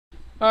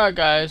Alright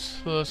guys,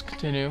 so let's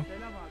continue.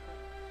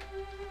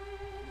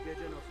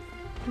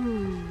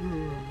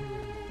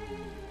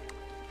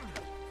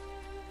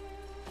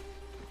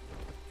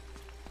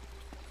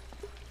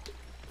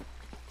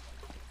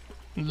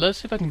 Let's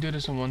see if I can do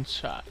this in one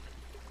shot.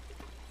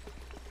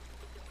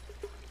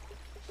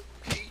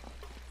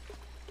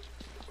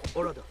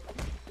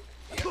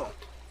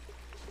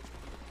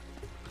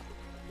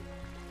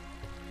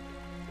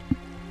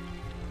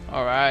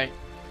 Alright.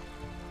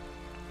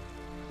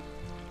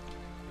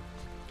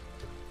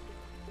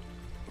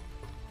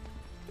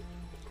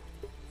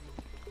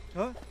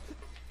 Ha?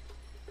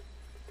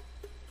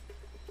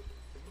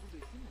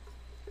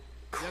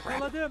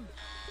 Yakaladım.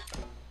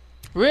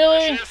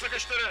 Really?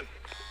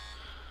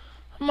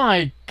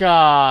 My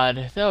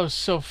god, that was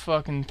so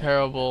fucking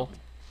terrible.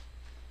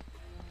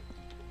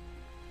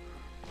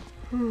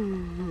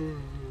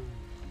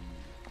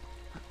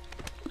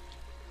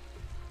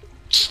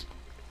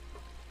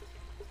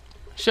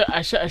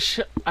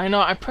 I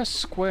know, I pressed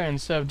square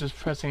instead of just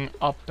pressing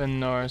up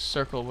and or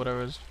circle,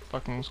 whatever it's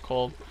fucking was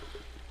called.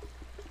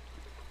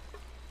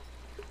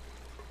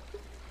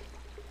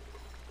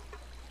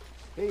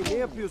 Hey, ne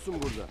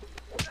yapıyorsun burada?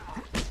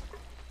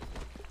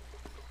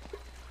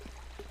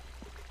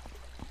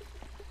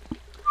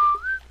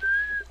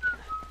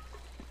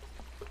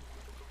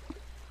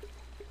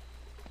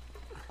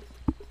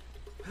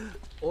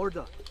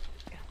 Orada.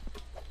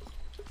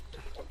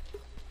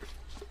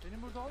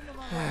 Benim burada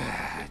olmamam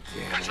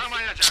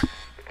lazım.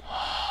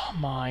 Oh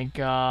my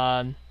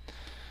god.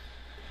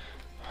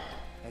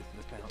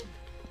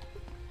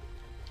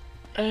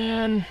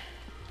 And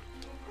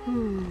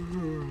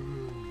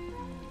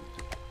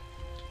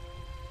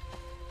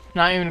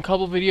not even a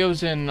couple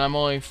videos in, I'm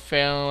only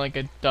failing like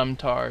a dumb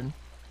tard.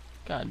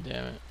 God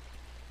damn it.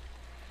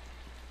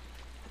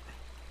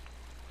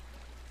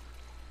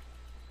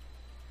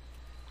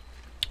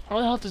 How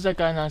the hell does that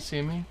guy not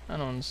see me? I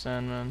don't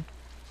understand, man.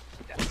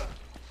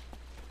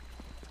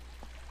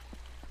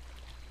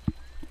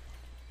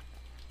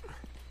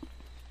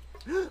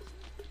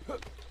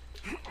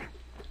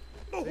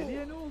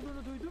 Veli'ye ne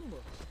olduğunu duydun mu?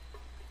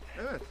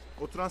 Evet,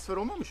 o transfer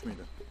olmamış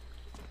mıydı?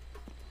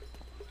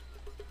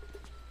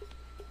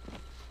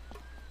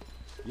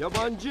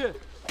 Yabancı.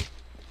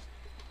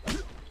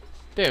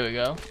 There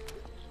we go.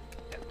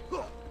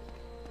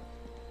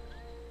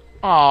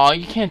 Aw,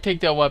 you can't take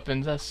their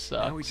weapons, that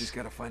sucks. Now we just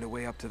gotta find a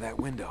way up to that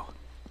window.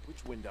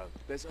 Which window?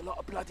 There's a lot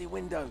of bloody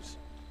windows.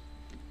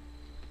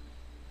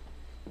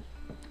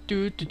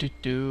 Do do do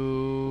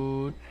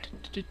do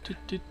do do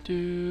do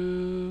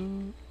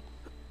do.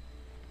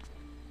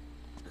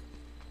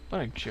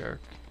 What a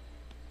jerk.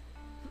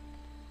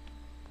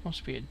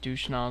 Must be a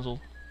douche nozzle.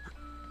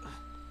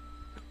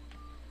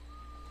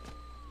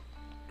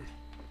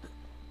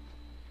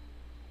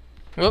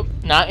 Oop,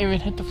 not even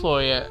hit the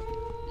floor yet.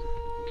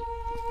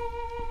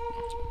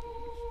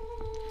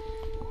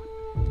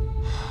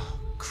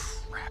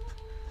 Crap.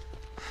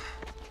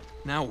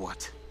 Now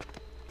what?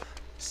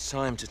 It's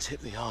time to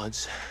tip the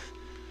odds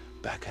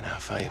back in our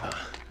favor.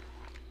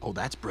 Oh,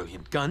 that's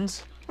brilliant.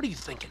 Guns? What are you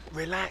thinking?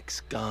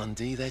 Relax,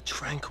 Gandhi. They're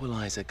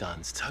tranquilizer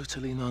guns,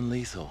 totally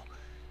non-lethal.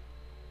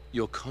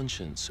 Your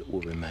conscience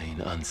will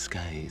remain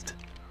unscathed.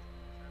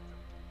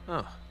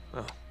 Oh,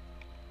 well,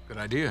 good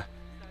idea.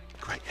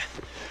 Great.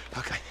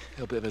 Okay, a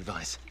little bit of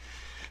advice.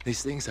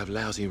 These things have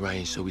lousy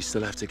range, so we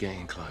still have to get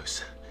in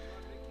close.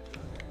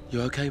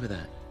 You okay with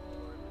that?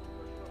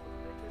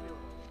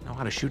 Know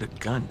how to shoot a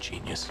gun,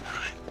 genius.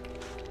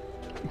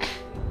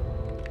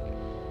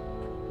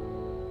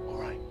 All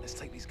right, let's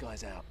take these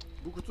guys out.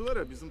 Bu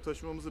kutulara bizim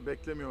taşımamızı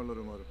beklemiyorlar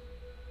umarım.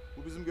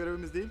 Bu bizim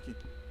görevimiz değil ki.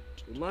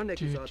 Bunlar ne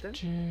ki zaten?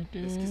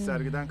 Eski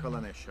sergiden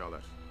kalan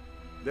eşyalar.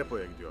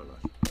 Depoya gidiyorlar.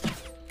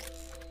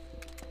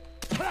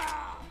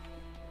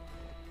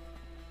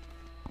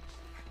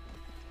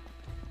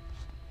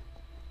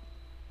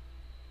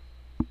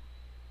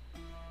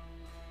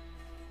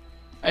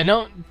 And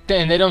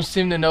they don't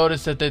seem to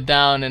notice that they're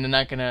down and they're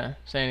not gonna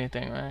say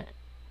anything, right?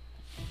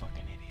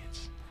 Fucking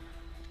idiots.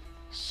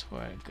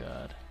 Swear to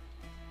God.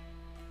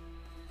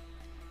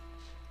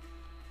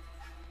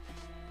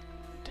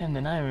 Damn,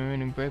 they're not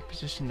even in a great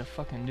position to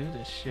fucking do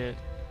this shit.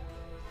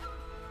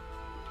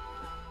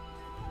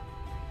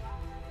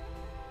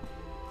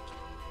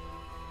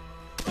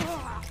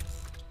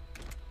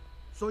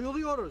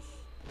 Soyuluyoruz.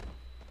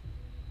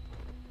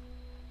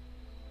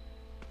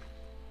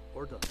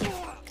 Orada.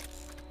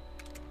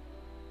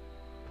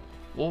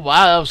 Oh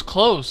wow, that was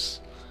close.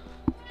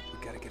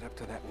 We gotta get up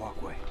to that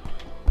walkway.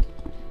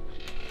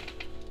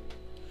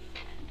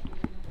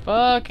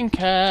 Fucking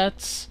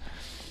cats.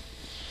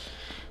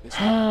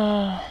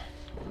 Wow,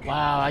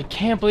 I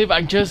can't believe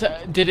I just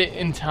did it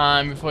in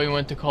time before you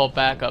went to call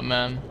backup,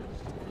 man.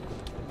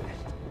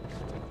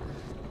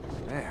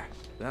 There,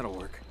 that'll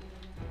work.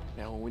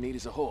 Now all we need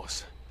is a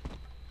horse.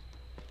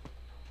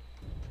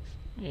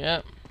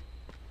 Yep.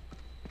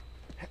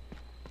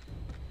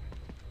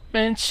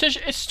 Man,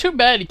 it's too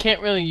bad you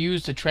can't really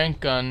use the trank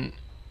gun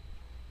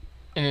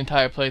an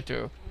entire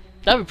playthrough.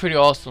 That'd be pretty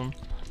awesome.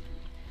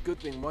 Good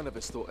thing one of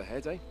us thought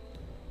ahead, eh?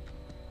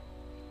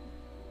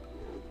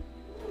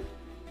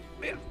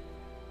 Here.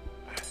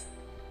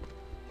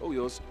 All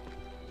yours.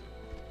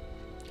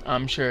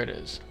 I'm sure it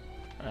is.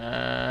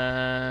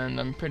 And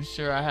I'm pretty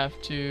sure I have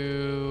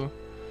to...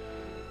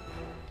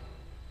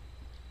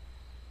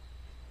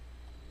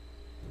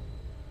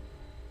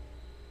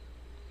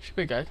 Should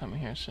be a guy coming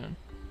here soon.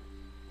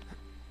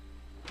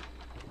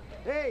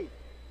 Hey!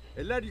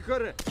 Eller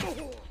yukarı.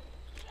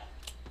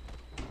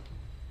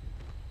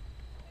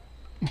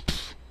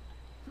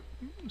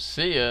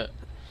 See ya.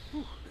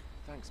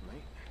 Thanks,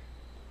 mate.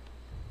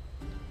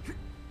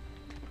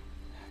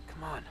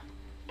 Come on.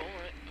 Alright.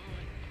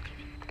 I'm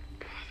coming. I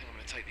think I'm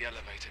gonna take the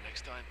elevator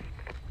next time.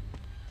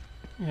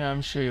 Yeah,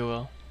 I'm sure you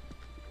will.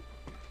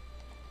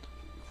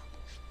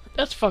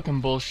 That's fucking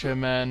bullshit,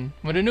 man.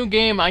 With a new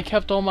game, I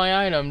kept all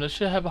my items. I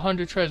should have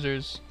 100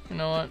 treasures. You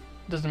know what?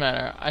 Doesn't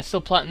matter. I still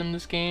platinum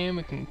this game.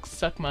 It can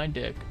suck my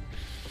dick.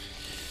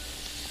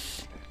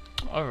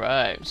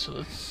 Alright, so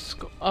let's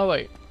go. Oh,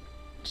 wait.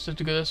 Just have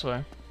to go this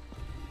way.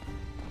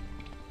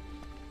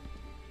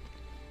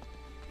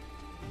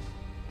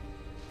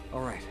 All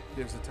right,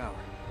 there's the tower.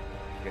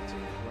 Getting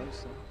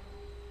closer.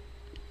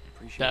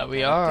 Appreciate That we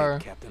you are.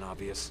 did, Captain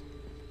Obvious.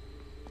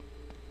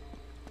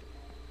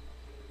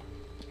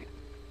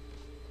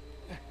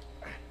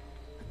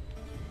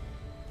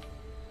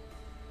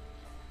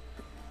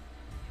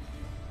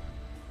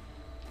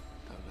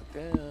 Don't look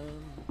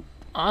down.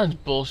 Ah, it's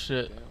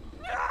bullshit.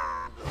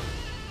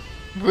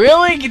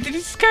 Really? Did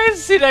these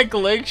guys see that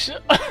glitch?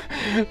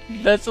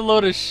 That's a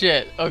load of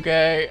shit,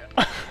 okay?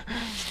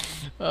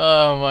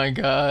 Oh my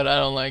god, I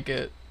don't like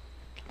it.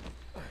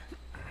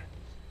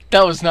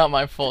 That was not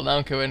my fault, I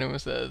don't care what anyone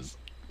says.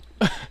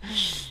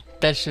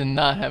 That should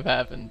not have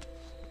happened.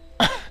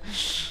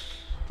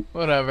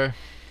 Whatever.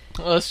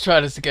 Let's try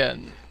this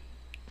again.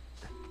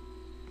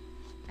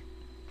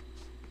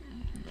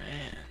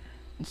 Man,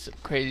 it's some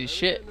crazy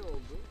shit. Ne oldu?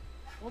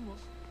 O mu?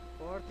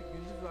 O artık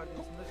gündüz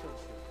vardiyasında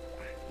çalışıyor.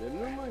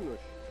 Memnun muymuş?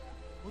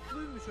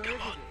 Mutluymuş öyle dedi.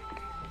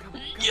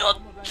 Yeah.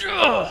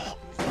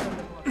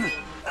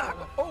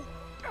 Oh,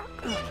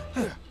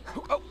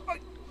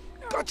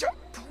 gotcha!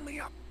 Pull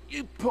me up.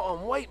 You put on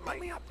weight, mate.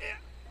 Pull me up.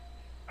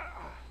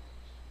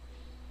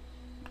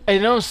 I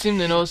don't seem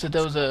to notice that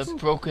there was a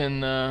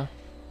broken Alright,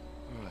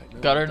 no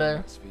gutter there.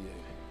 donuts for you.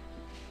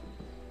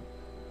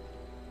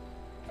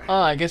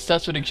 Oh, I guess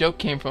that's where the joke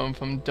came from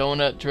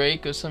Donut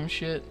Drake or some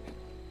shit.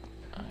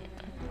 Okay,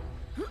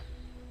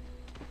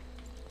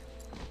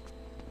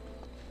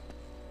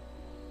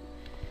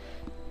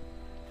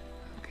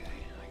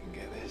 I can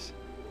get this.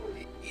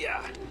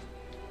 Yeah.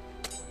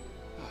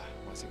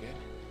 Once again,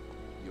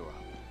 you're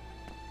up.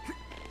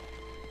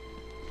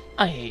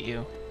 I hate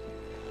you.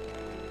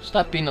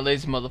 Stop being a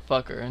lazy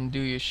motherfucker and do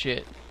your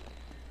shit.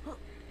 I'm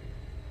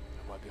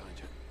right behind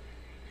you.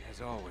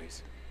 As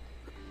always.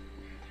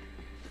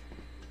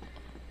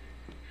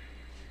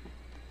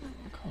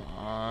 Come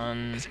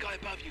on. There's a guy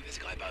above you. There's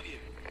a guy above you.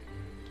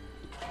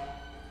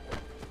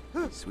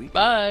 Sweet.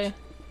 Bye.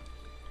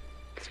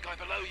 There's a guy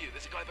below you.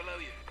 There's a guy below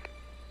you.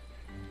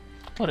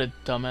 What a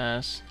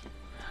dumbass.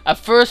 At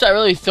first, I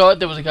really thought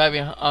there was a guy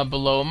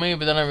below me,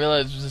 but then I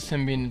realized it was just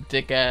him being a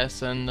dick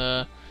ass and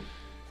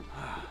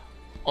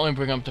only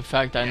bring up the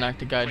fact that I knocked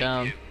the guy Wait,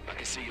 down. you. I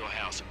can see your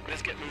house.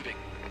 Let's get moving.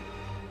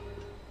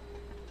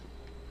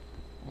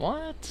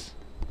 What?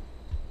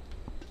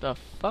 The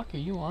fuck are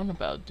you on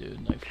about,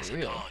 dude? Like, There's for a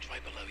real? guard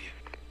right below you.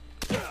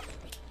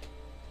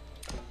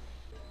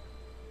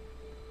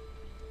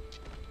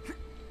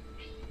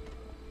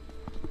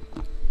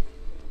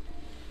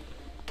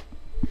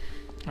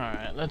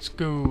 Alright, let's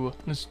go.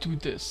 Let's do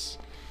this.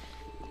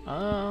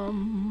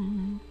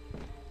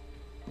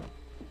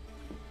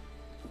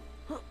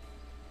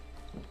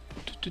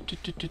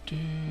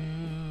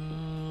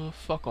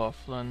 Fuck off,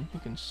 Flynn. You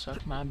can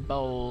suck my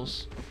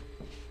balls.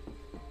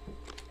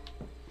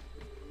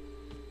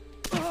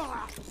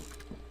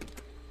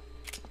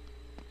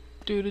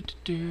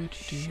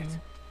 Shit.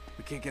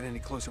 We can't get any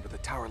closer with the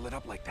tower lit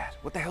up like that.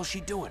 What the hell's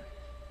she doing?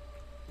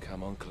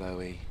 Come on,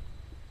 Chloe.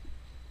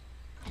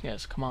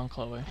 Yes, come on,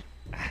 Chloe.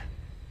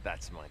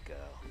 That's my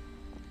girl.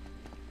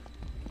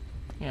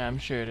 Yeah, I'm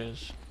sure it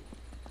is.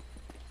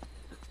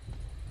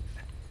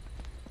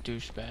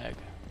 Douchebag.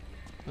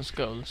 Let's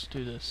go, let's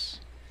do this.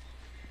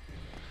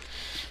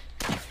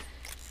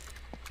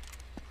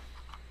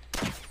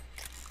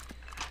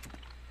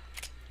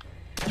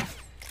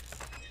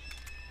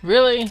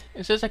 Really?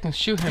 It says I can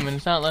shoot him and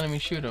it's not letting me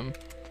shoot him.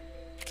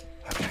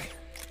 Okay.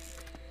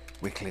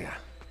 We're clear.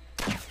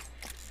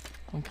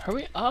 Like,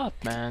 hurry up,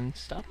 man.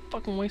 Stop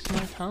fucking wasting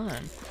my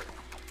time.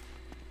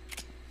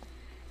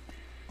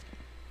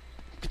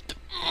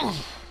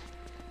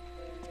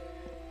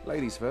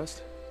 Ladies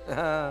first.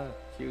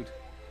 Cute.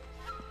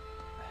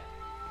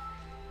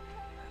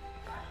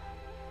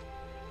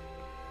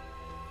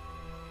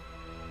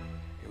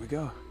 Here we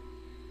go.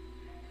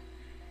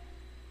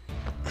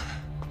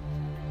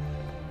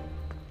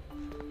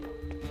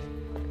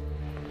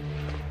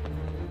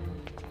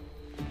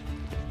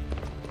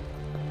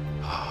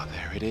 Oh,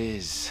 there it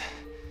is.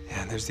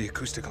 Yeah, and there's the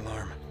acoustic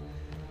alarm.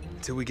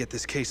 Until we get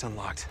this case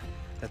unlocked,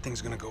 That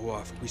thing's gonna go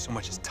off if we so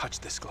much as touch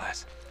this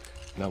glass.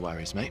 No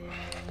worries, mate.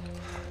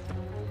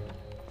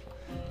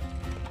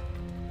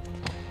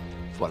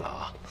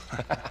 Voila.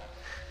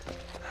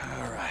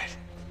 All right.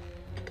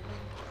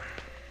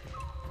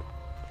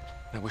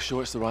 Now, we're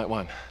sure it's the right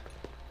one.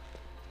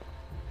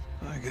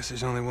 I guess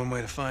there's only one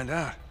way to find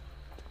out.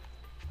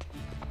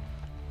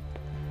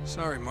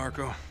 Sorry,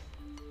 Marco.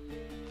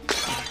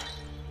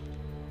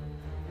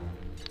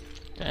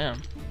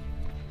 Damn.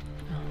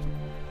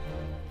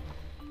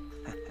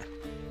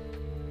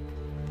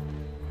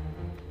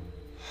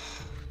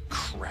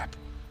 Crap.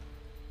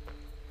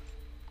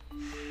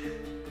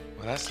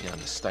 Well, that's the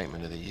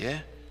understatement of the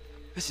year.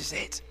 This is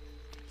it.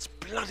 It's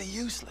bloody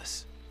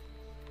useless.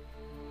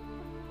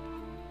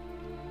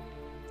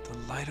 The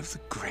light of the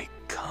Great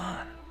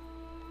Khan.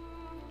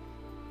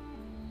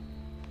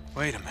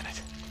 Wait a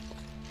minute.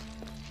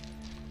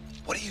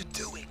 What are you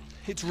doing?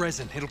 It's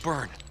resin. It'll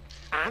burn.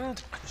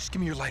 And? Just give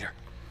me your lighter.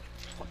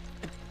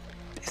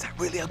 Is that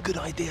really a good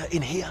idea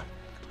in here?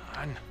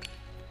 Come on.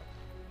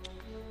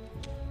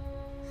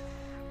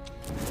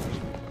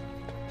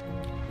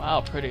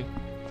 Wow, pretty.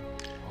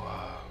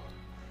 Whoa.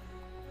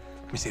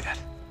 Let me see that.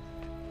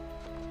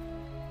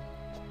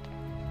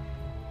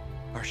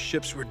 Our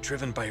ships were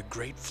driven by a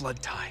great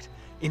flood tide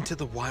into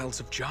the wilds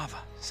of Java.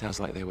 Sounds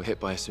like they were hit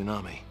by a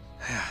tsunami.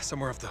 Yeah,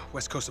 somewhere off the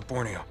west coast of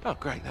Borneo. Oh,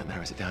 great. That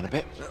narrows it down a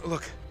bit.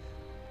 Look,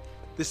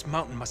 this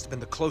mountain must have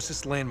been the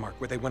closest landmark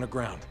where they went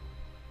aground.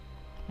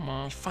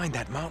 Wow. We find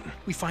that mountain,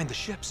 we find the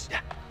ships.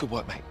 Yeah, good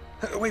work, mate.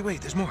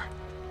 Wait, there's more.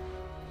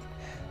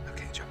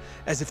 Okay, Joe.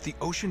 As if the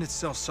ocean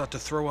itself sought to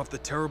throw off the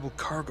terrible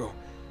cargo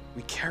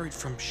we carried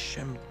from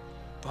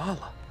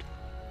Shambhala.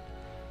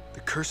 The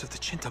curse of the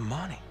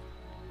Chintamani.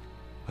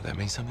 Will that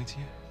mean something to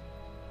you?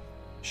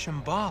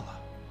 Shambhala.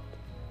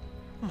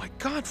 Oh my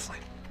God, Flynn.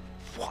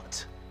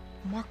 What?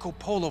 Marco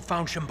Polo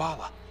found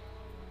Shambhala.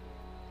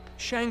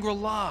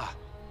 Shangri-La.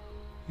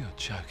 You're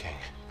joking.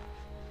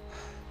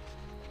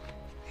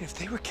 If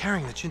they were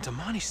carrying the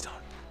Chintamani stone,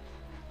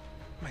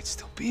 it might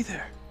still be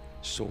there.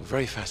 It's all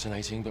very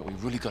fascinating, but we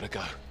really gotta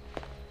go.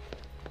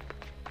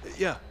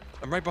 Yeah,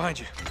 I'm right behind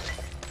you.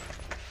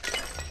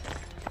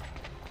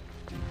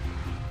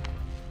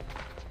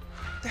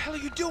 The hell are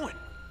you doing?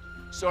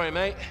 Sorry,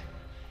 mate.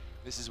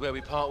 This is where we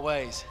part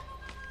ways.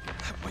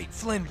 Wait,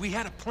 Flynn, we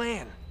had a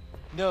plan.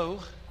 No,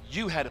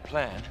 you had a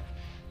plan.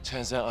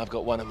 Turns out I've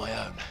got one of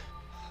my own.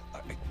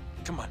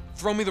 Come on,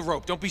 throw me the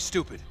rope. Don't be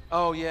stupid.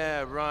 Oh,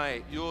 yeah,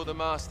 right. You're the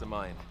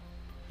mastermind.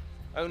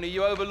 Only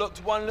you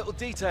overlooked one little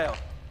detail.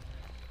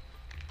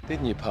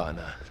 Didn't you,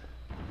 partner?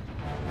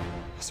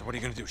 So what are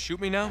you gonna do,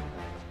 shoot me now?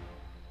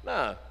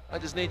 No, I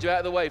just need you out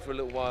of the way for a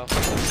little while.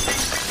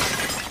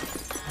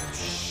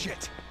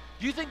 Shit.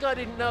 You think I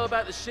didn't know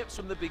about the ships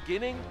from the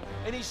beginning?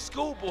 Any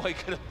schoolboy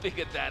could have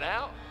figured that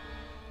out.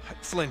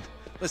 Flynn,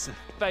 listen.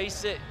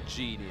 Face it,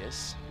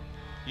 genius.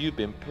 You've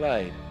been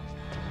played.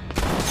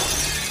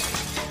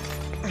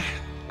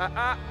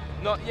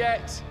 Not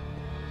yet.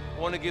 I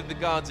want to give the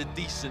guards a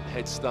decent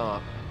head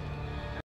start.